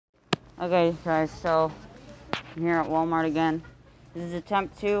Okay, guys, so I'm here at Walmart again. This is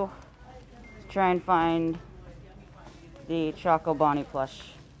attempt 2 to try and find the choco-bonnie plush.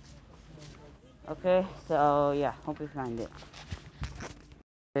 Okay, so yeah, hope we find it.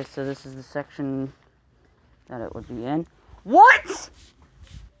 Okay, so this is the section that it would be in. What?!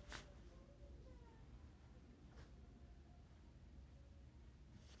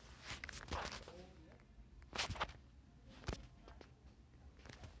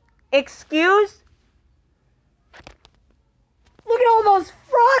 Excuse? Look at all those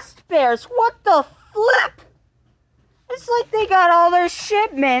frost bears! What the flip?! It's like they got all their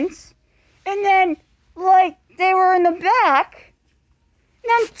shipments, and then, like, they were in the back,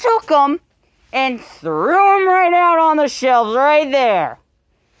 and then took them, and threw them right out on the shelves right there.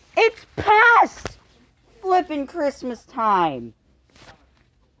 It's past flippin' Christmas time.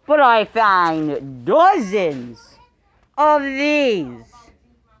 But I found dozens of these.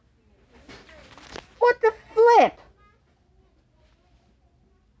 What the flip?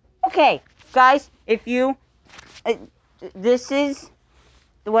 Okay, guys, if you... this is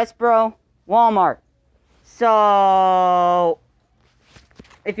the Westboro Walmart. So,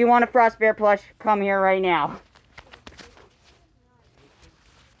 if you want a Frost Bear plush, come here right now.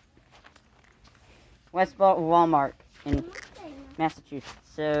 Westboro Walmart in Massachusetts.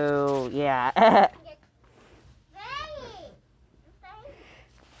 So, yeah.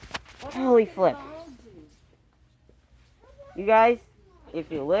 Holy flip. You guys,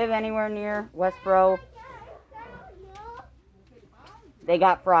 if you live anywhere near Westboro, they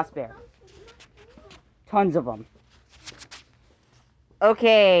got Frost Bear. Tons of them.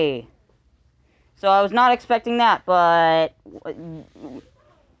 Okay. So I was not expecting that, but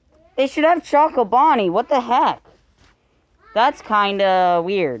they should have choco-bonnie. What the heck? That's kind of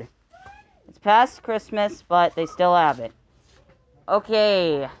weird. It's past Christmas, but they still have it.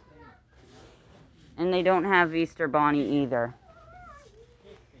 Okay. And they don't have Easter Bonnie either.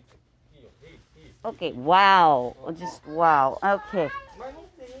 Okay, wow. Just wow. Okay.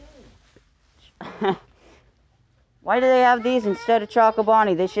 Why do they have these instead of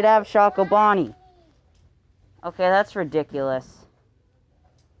choco-bonnie? They should have choco-bonnie. Okay, that's ridiculous.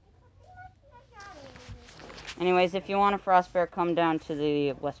 Anyways, if you want a Frost Bear, come down to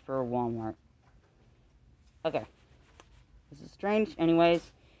the Westboro Walmart. Okay. This is strange. Anyways.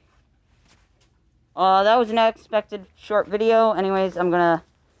 That was an unexpected short video. Anyways, I'm gonna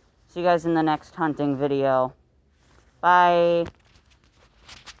see you guys in the next hunting video. Bye.